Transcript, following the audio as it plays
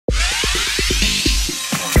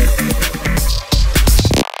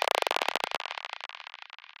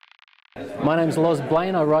My name's Loz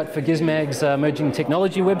Blaine. I write for Gizmag's emerging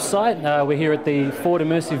technology website. We're here at the Ford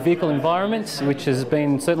Immersive Vehicle Environment, which has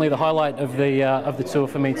been certainly the highlight of the tour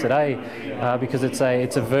for me today, because it's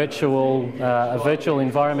a virtual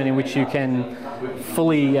environment in which you can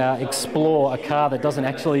fully explore a car that doesn't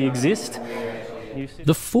actually exist.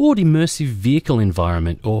 The Ford Immersive Vehicle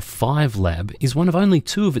Environment, or 5Lab, is one of only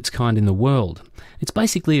two of its kind in the world. It's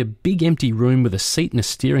basically a big empty room with a seat and a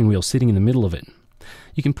steering wheel sitting in the middle of it.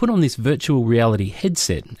 You can put on this virtual reality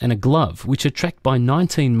headset and a glove, which are tracked by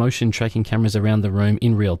 19 motion tracking cameras around the room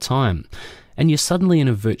in real time, and you're suddenly in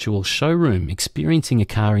a virtual showroom experiencing a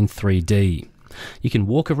car in 3D. You can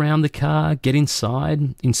walk around the car, get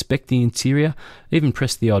inside, inspect the interior, even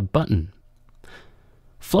press the odd button.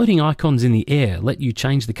 Floating icons in the air let you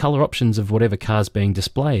change the colour options of whatever car's being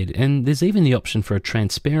displayed, and there's even the option for a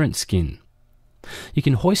transparent skin. You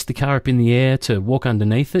can hoist the car up in the air to walk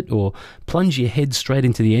underneath it, or plunge your head straight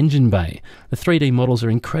into the engine bay. The 3D models are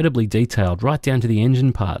incredibly detailed, right down to the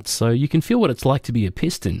engine parts, so you can feel what it's like to be a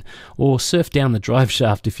piston, or surf down the drive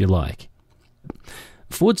shaft if you like.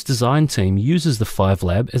 Ford's design team uses the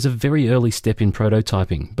 5Lab as a very early step in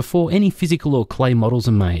prototyping, before any physical or clay models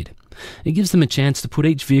are made. It gives them a chance to put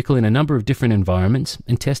each vehicle in a number of different environments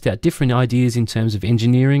and test out different ideas in terms of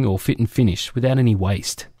engineering or fit and finish without any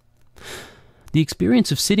waste. The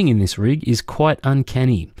experience of sitting in this rig is quite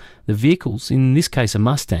uncanny. The vehicles, in this case a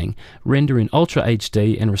Mustang, render in Ultra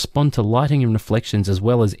HD and respond to lighting and reflections as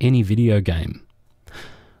well as any video game.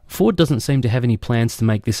 Ford doesn't seem to have any plans to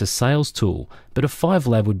make this a sales tool, but a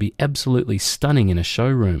 5Lab would be absolutely stunning in a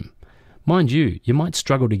showroom. Mind you, you might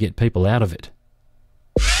struggle to get people out of it.